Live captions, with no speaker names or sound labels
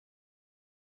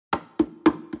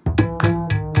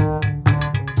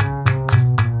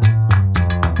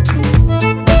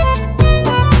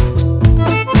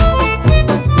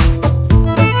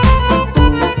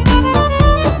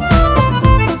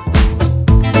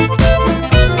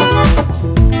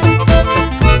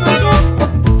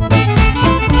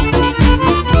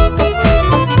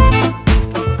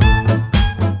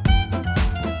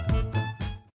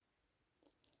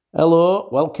Hello,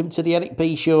 welcome to the Eric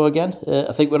P Show again.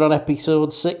 I think we're on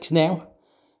episode 6 now.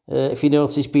 If you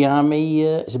notice behind me,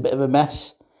 it's a bit of a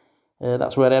mess.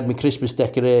 That's where I had my Christmas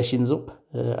decorations up.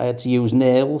 I had to use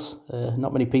nails.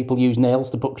 Not many people use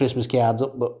nails to put Christmas cards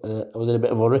up, but I was in a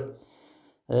bit of a hurry.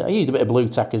 I used a bit of blue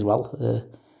tack as well.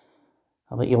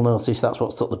 I think you'll notice that's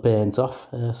what's took the paint off,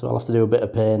 so I'll have to do a bit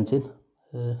of painting.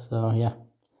 So yeah,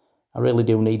 I really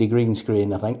do need a green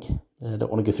screen, I think. I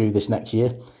don't want to go through this next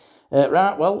year.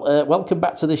 Right, well, welcome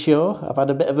back to the show. I've had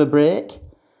a bit of a break.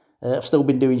 I've still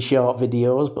been doing short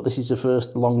videos, but this is the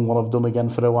first long one I've done again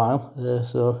for a while.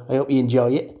 So I hope you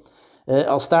enjoy it.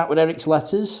 I'll start with Eric's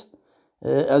letters,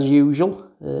 as usual.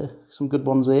 Some good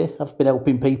ones here. I've been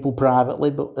helping people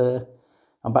privately, but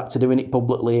I'm back to doing it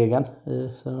publicly again.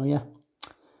 So yeah.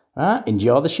 Right,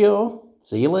 enjoy the show.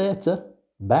 See you later.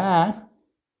 Bye.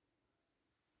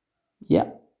 Yeah.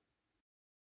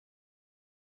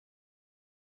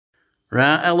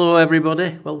 Right, hello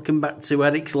everybody, welcome back to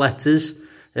Eric's Letters.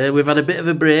 We've had a bit of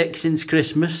a break since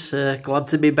Christmas, glad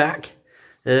to be back.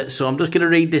 So I'm just going to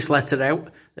read this letter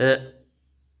out.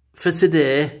 For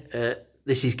today,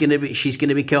 she's going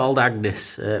to be called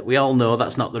Agnes. We all know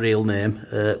that's not the real name,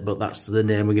 but that's the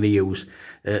name we're going to use.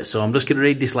 So I'm just going to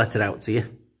read this letter out to you.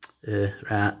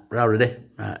 Right, we're all ready?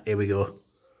 Right, here we go.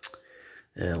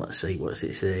 Let's see, what's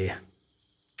it say?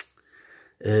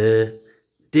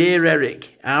 Dear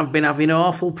Eric, I've been having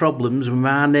awful problems with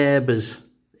my neighbours.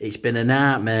 It's been a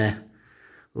nightmare.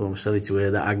 Oh, I'm sorry to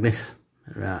hear that, Agnes.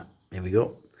 Right, here we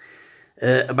go.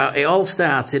 It all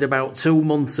started about 2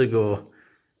 months ago.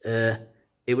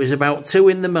 It was about 2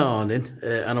 in the morning,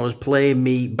 and I was playing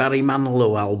me Barry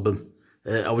Manilow album.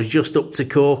 I was just up to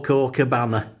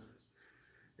Copacabana.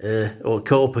 Or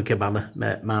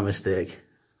Copacabana, my mistake.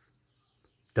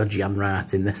 Dodgy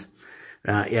handwriting this.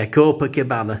 Right, yeah,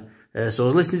 Copacabana. So I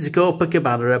was listening to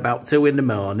Copacabana about 2 in the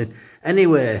morning.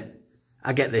 Anyway,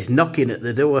 I get this knocking at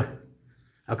the door.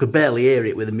 I could barely hear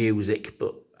it with the music,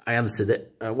 but I answered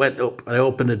it. I went up, I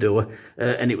opened the door,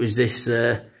 and it was this,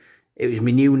 it was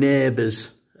my new neighbours.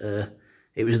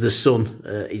 It was the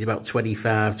son. He's about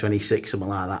 25, 26, something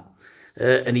like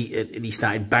that. And he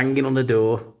started banging on the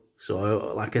door.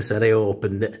 So, like I said, I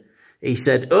opened it. He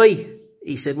said, "Oi!"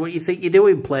 He said, "What do you think you're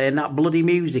doing playing that bloody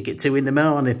music at 2 in the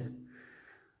morning?"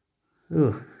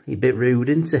 Oh, he's a bit rude,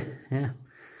 isn't he?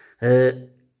 Yeah.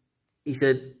 He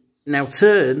said, "Now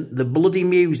turn the bloody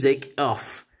music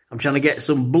off. I'm trying to get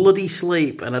some bloody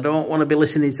sleep and I don't want to be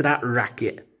listening to that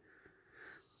racket."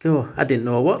 Oh, I didn't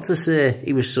know what to say.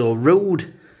 He was so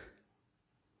rude.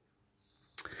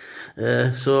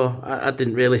 So I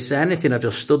didn't really say anything. I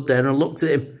just stood there and looked at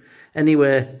him.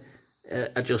 Anyway,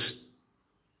 I just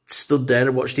stood there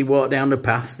and watched him walk down the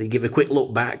path. He gave a quick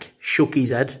look back, shook his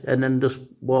head, and then just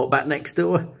walked back next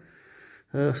door.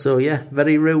 So yeah,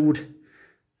 very rude.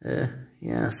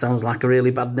 Yeah, sounds like a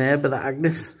really bad neighbour, that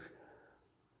Agnes.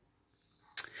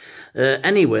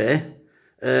 Anyway,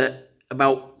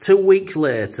 about 2 weeks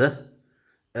later,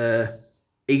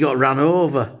 he got ran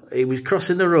over. He was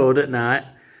crossing the road at night,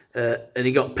 and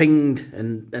he got pinged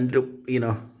and ended up,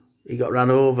 he got ran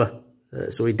over.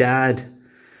 So he died.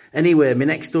 Anyway, my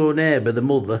next door neighbour, the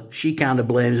mother, she kind of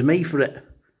blames me for it.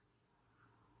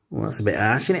 Well, that's a bit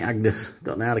harsh, isn't it, Agnes?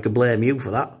 Don't know how I could blame you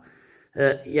for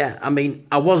that. Yeah, I mean,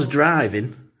 I was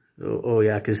driving. Oh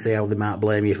yeah, I can see how they might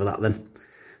blame you for that then.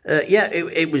 Yeah,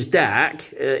 it was dark.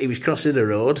 He was crossing the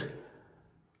road.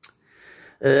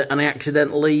 And I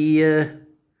accidentally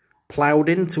ploughed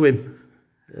into him.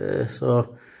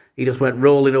 So he just went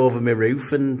rolling over my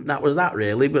roof, and that was that,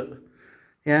 really. But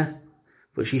yeah.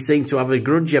 But she seemed to have a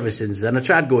grudge ever since then. I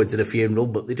tried going to the funeral,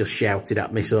 but they just shouted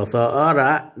at me. So I thought, all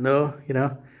right, no,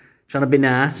 trying to be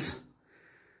nice.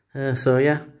 So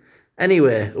yeah.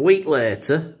 Anyway, a week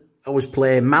later, I was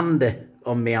playing Mandy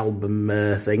on my album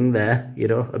thing there.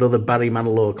 Another Barry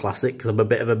Manilow classic, because I'm a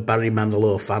bit of a Barry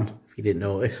Manilow fan, if you didn't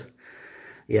notice.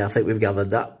 Yeah, I think we've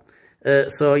gathered that.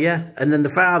 So yeah, and then the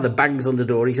father bangs on the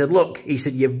door. He said, "Look," he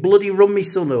said, "you've bloody run my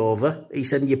son over." He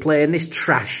said, "You're playing this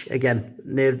trash again,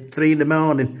 near 3 in the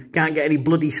morning. Can't get any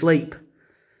bloody sleep.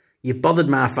 You've bothered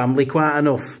my family quite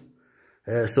enough.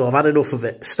 So I've had enough of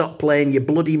it. Stop playing your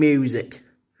bloody music."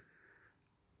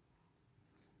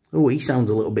 Oh, he sounds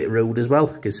a little bit rude as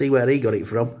well. I can see where he got it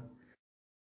from.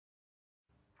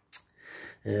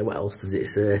 What else does it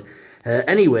say?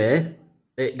 Anyway,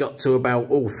 it got to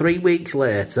about, 3 weeks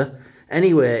later.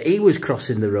 Anyway, he was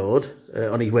crossing the road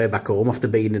on his way back home after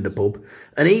being in the pub,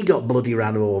 and he got bloody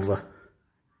ran over.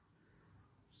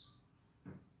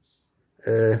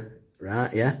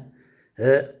 Right, yeah.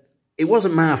 It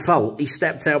wasn't my fault. He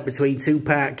stepped out between 2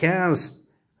 parked cars.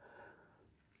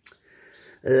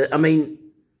 I mean,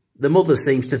 the mother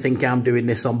seems to think I'm doing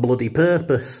this on bloody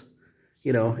purpose.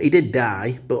 You know, he did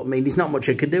die, but I mean, there's not much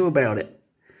I could do about it.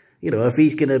 You know, if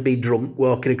he's going to be drunk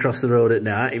walking across the road at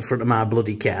night in front of my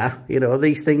bloody car, you know,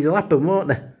 these things will happen, won't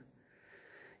they?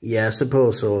 Yeah, I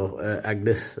suppose so,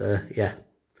 Agnes, yeah.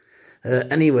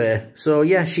 Anyway, so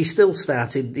yeah, she still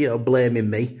started, you know, blaming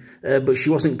me, but she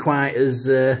wasn't quite as,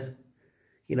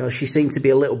 you know, she seemed to be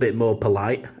a little bit more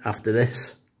polite after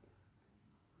this.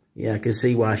 Yeah, I can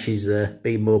see why she's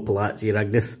being more polite to you,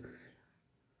 Agnes.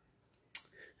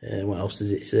 What else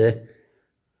does it say?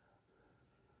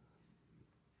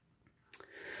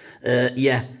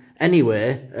 Yeah,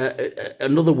 anyway,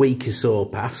 another week or so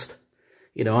passed,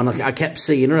 you know, and I kept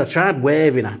seeing her. I tried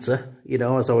waving at her, you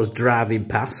know, as I was driving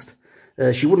past.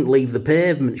 She wouldn't leave the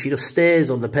pavement. She just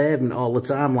stays on the pavement all the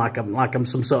time like I'm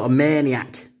some sort of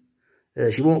maniac.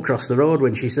 She won't cross the road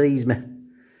when she sees me.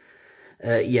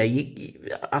 Yeah,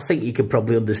 I think you could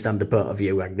probably understand the part of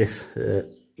view, Agnes,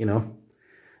 you know.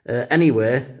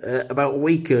 Anyway, about a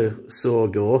week or so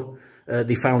ago,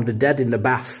 they found her dead in the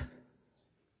bath.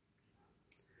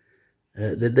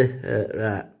 Did they?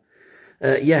 Right.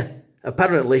 Yeah,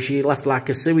 apparently she left like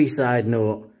a suicide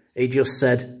note. It just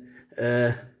said,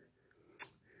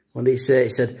 what did it say?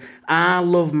 It said, I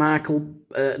love Michael,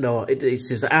 no, it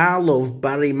says, I love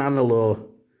Barry Manilow.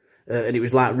 And it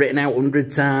was like written out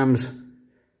 100 times.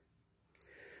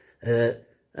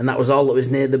 And that was all that was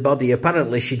near the body.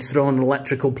 Apparently she'd thrown an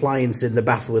electrical appliance in the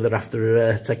bath with her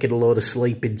after taking a load of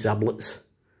sleeping tablets.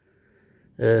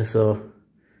 So...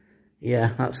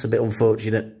 yeah, that's a bit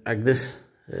unfortunate, Agnes.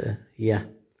 Yeah.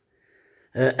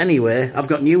 Anyway, I've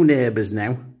got new neighbours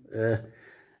now.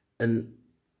 And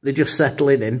they're just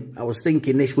settling in. I was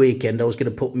thinking this weekend I was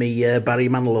going to put my Barry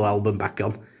Manilow album back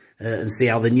on and see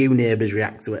how the new neighbours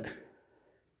react to it.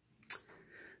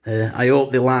 I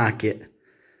hope they like it.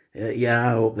 Yeah,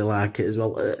 I hope they like it as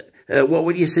well. What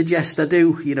would you suggest I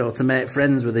do, you know, to make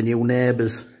friends with the new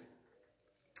neighbours?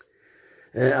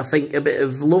 I think a bit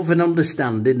of love and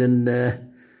understanding and,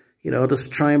 you know,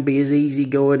 just try and be as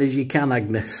easygoing as you can,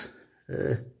 Agnes.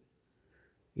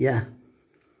 Yeah.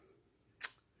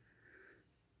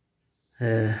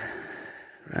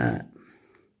 Right.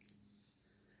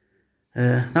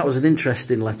 That was an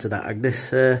interesting letter, that,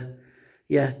 Agnes.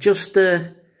 Yeah,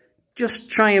 just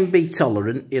try and be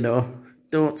tolerant, you know.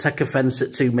 Don't take offence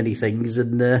at too many things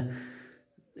and...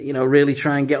 you know, really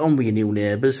try and get on with your new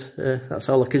neighbours. That's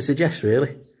all I can suggest,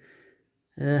 really.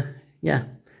 Yeah.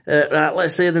 Right,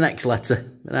 let's see the next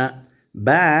letter. Right,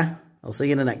 bye. I'll see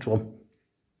you in the next one.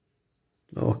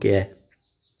 Okay.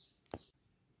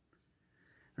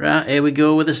 Right, here we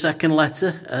go with the second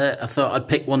letter. I thought I'd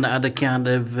pick one that had a kind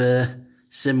of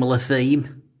similar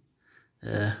theme.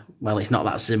 Well, it's not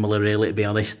that similar, really, to be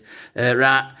honest.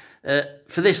 Right,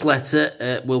 for this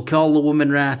letter, we'll call the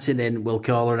woman writing in, we'll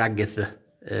call her Agatha.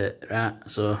 Right,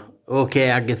 so,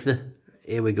 okay, Agatha,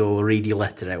 here we go, we'll read your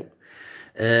letter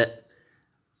out.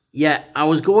 Yeah, I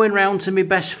was going round to my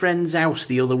best friend's house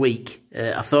the other week.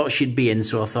 I thought she'd be in,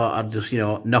 so I thought I'd just, you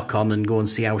know, knock on and go and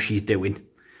see how she's doing.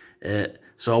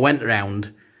 So I went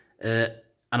round, and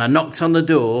I knocked on the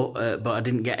door, but I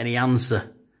didn't get any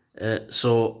answer.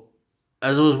 So,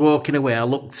 as I was walking away, I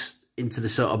looked into the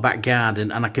sort of back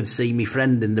garden, and I could see my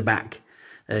friend in the back.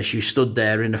 She stood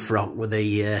there in a frock with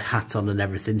a hat on and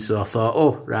everything, so I thought,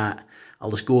 oh, right,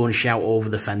 I'll just go and shout over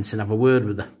the fence and have a word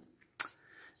with her.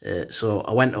 So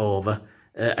I went over,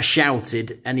 I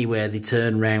shouted, anyway, they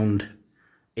turned round.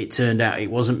 It turned out it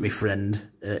wasn't my friend,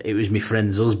 it was my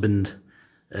friend's husband.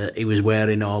 He was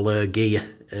wearing all her gear.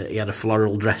 He had a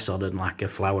floral dress on and like a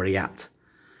flowery hat.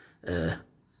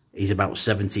 He's about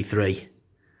 73.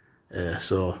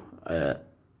 So,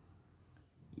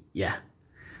 yeah.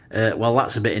 Well,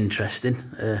 that's a bit interesting.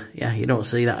 Yeah, you don't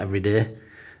see that every day.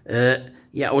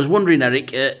 Yeah, I was wondering,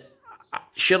 Eric,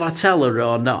 should I tell her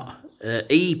or not?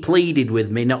 He pleaded with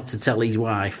me not to tell his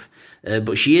wife,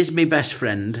 but she is my best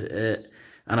friend,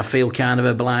 and I feel kind of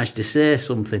obliged to say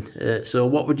something. So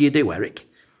what would you do, Eric?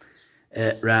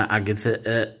 Right,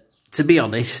 Agatha, to be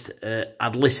honest,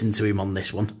 I'd listen to him on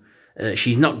this one.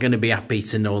 She's not going to be happy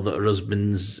to know that her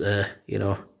husband's, you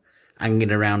know,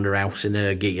 hanging around her house in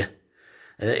her gear.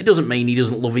 It doesn't mean he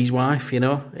doesn't love his wife, you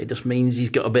know. It just means he's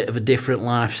got a bit of a different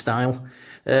lifestyle.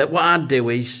 What I'd do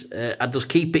is, I'd just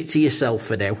keep it to yourself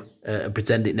for now and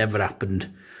pretend it never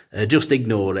happened. Just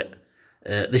ignore it.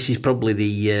 This is probably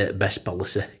the best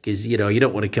policy because, you know, you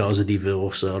don't want to cause a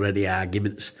divorce or any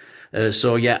arguments.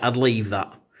 So, yeah, I'd leave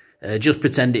that. Just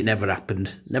pretend it never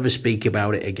happened. Never speak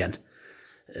about it again.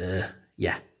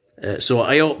 Yeah. So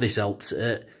I hope this helps.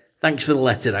 Thanks for the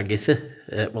letter, Agatha.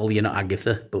 Well, you're not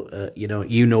Agatha, but, you know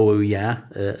who you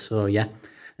are. So, yeah.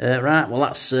 Right, well,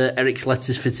 that's Eric's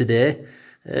letters for today.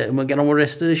 And we'll get on with the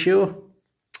rest of the show.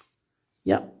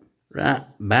 Yep. Right,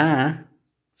 bye.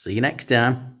 See you next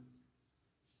time.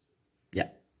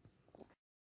 Yep.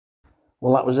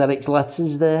 Well, that was Eric's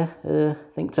letters there. I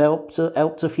think it's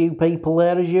helped a few people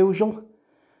there as usual.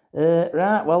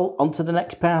 Right, well, on to the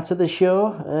next part of the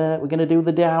show. We're going to do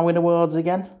the Darwin Awards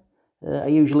again. I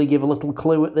usually give a little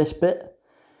clue at this bit.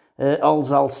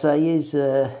 All I'll say is,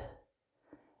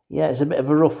 yeah, it's a bit of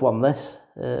a rough one, this.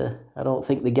 I don't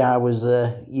think the guy was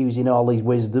using all his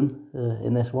wisdom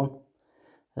in this one.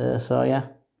 So, yeah.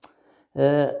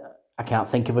 I can't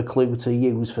think of a clue to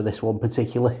use for this one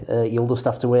particularly. You'll just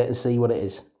have to wait and see what it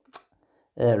is.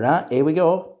 Right, here we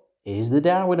go. Here's the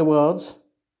Darwin Awards.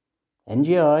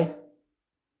 Enjoy.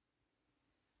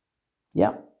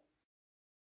 Yep.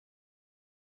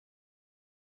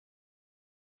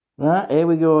 Right, here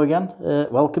we go again.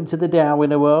 Welcome to the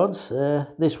Darwin Awards.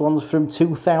 This one's from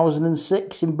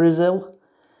 2006 in Brazil.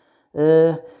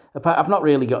 I've not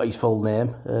really got his full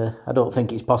name. I don't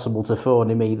think it's possible to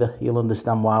phone him either. You'll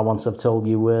understand why once I've told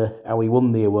you how he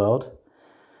won the award.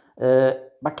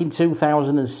 Back in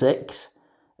 2006,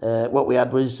 what we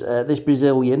had was this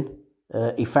Brazilian,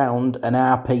 he found an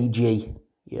RPG.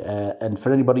 And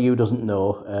for anybody who doesn't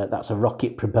know, that's a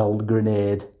rocket-propelled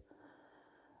grenade.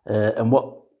 And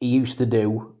what he used to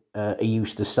do, he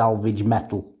used to salvage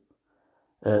metal.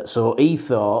 So he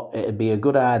thought it'd be a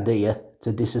good idea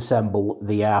to disassemble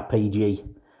the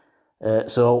RPG.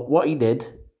 So what he did,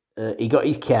 he got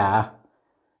his car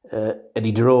and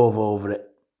he drove over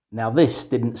it. Now this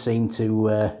didn't seem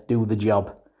to do the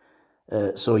job.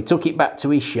 So he took it back to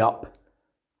his shop.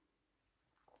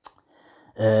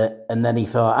 And then he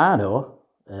thought, I know,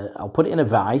 I'll put it in a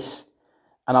vice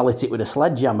and I'll hit it with a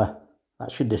sledgehammer.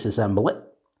 That should disassemble it.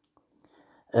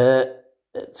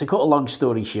 To cut a long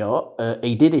story short,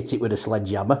 he did hit it with a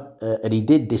sledgehammer and he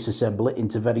did disassemble it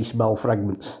into very small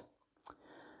fragments.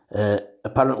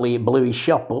 Apparently it blew his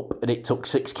shop up and it took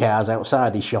 6 cars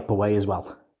outside his shop away as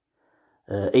well.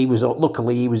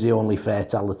 Luckily he was the only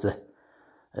fatality.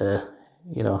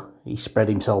 You know, he spread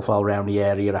himself all around the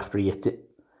area after he hit it.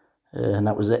 And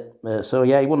that was it. So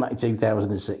yeah, he won that in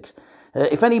 2006.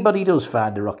 If anybody does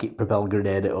find a rocket-propelled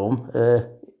grenade at home,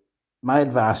 my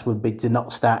advice would be to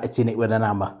not start hitting it with an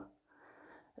hammer.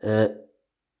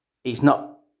 It's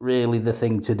not really the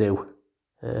thing to do.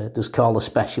 Just call a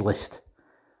specialist.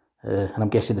 And I'm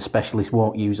guessing the specialist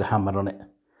won't use a hammer on it.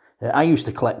 I used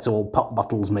to collect old pop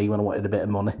bottles, me, when I wanted a bit of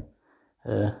money.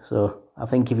 So I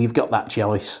think if you've got that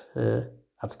choice,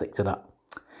 I'd stick to that.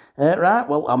 Right,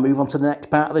 well, I'll move on to the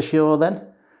next part of the show then.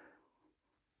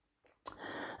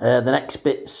 The next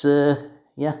bit's,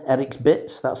 yeah, Eric's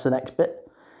bits, that's the next bit.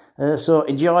 So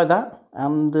enjoy that,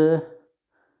 and,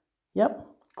 yep,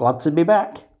 glad to be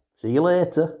back. See you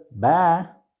later. Bye.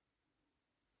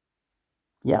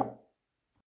 Yep.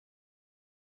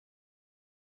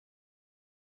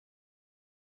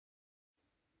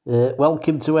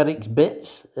 Welcome to Eric's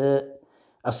Bits.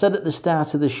 I said at the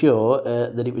start of the show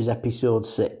that it was episode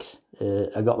 6.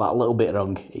 I got that a little bit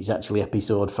wrong. It's actually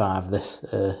episode 5, this.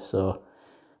 So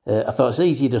I thought it's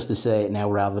easier just to say it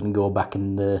now rather than go back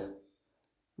and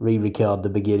re-record the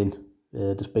beginning.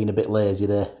 Just being a bit lazy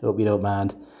there. Hope you don't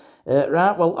mind.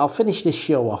 Right, well, I'll finish this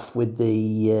show off with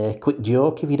the quick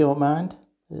joke, if you don't mind.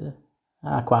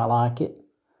 I quite like it.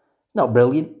 Not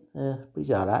brilliant, but it's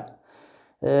all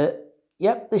right.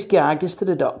 Yep, this guy gets to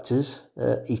the doctors.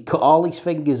 He's cut all his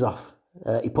fingers off.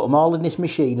 He put them all in this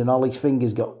machine and all his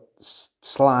fingers got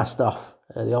sliced off.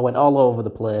 They all went all over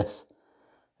the place.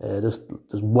 Just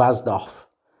wazzed off.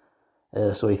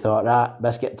 So he thought, right,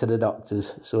 best get to the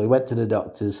doctors. So he went to the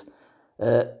doctors.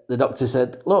 The doctor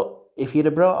said, look, if you'd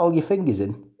have brought all your fingers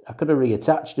in, I could have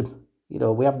reattached them. You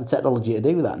know, we have the technology to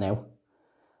do that now.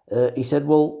 He said,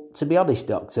 well, to be honest,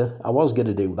 doctor, I was going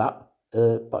to do that,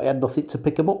 but I had nothing to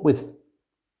pick them up with.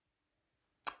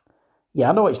 Yeah,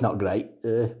 I know it's not great,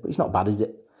 but it's not bad, is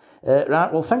it?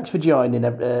 Right, well, thanks for joining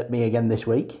me again this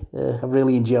week. I've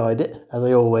really enjoyed it, as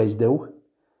I always do.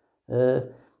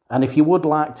 And if you would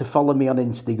like to follow me on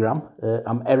Instagram,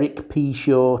 I'm Eric P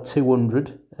Show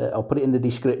 200. I'll put it in the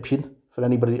description for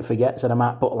anybody that forgets, and I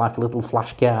might put like a little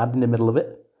flashcard in the middle of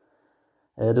it,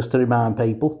 just to remind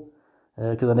people,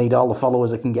 because I need all the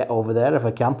followers I can get over there if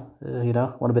I can. You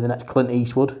know, want to be the next Clint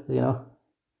Eastwood, you know,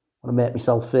 want to make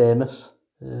myself famous.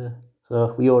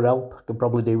 So with your help, I could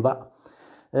probably do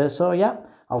that. So yeah,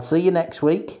 I'll see you next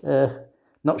week.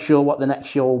 Not sure what the next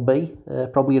show will be.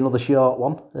 Probably another short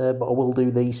one, but I will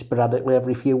do these sporadically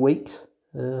every few weeks.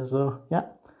 So yeah,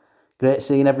 great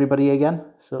seeing everybody again,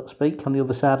 so to speak, on the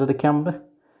other side of the camera.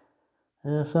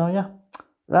 So yeah,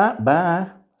 right, bye.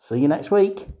 See you next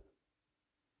week.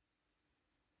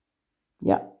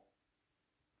 Yeah.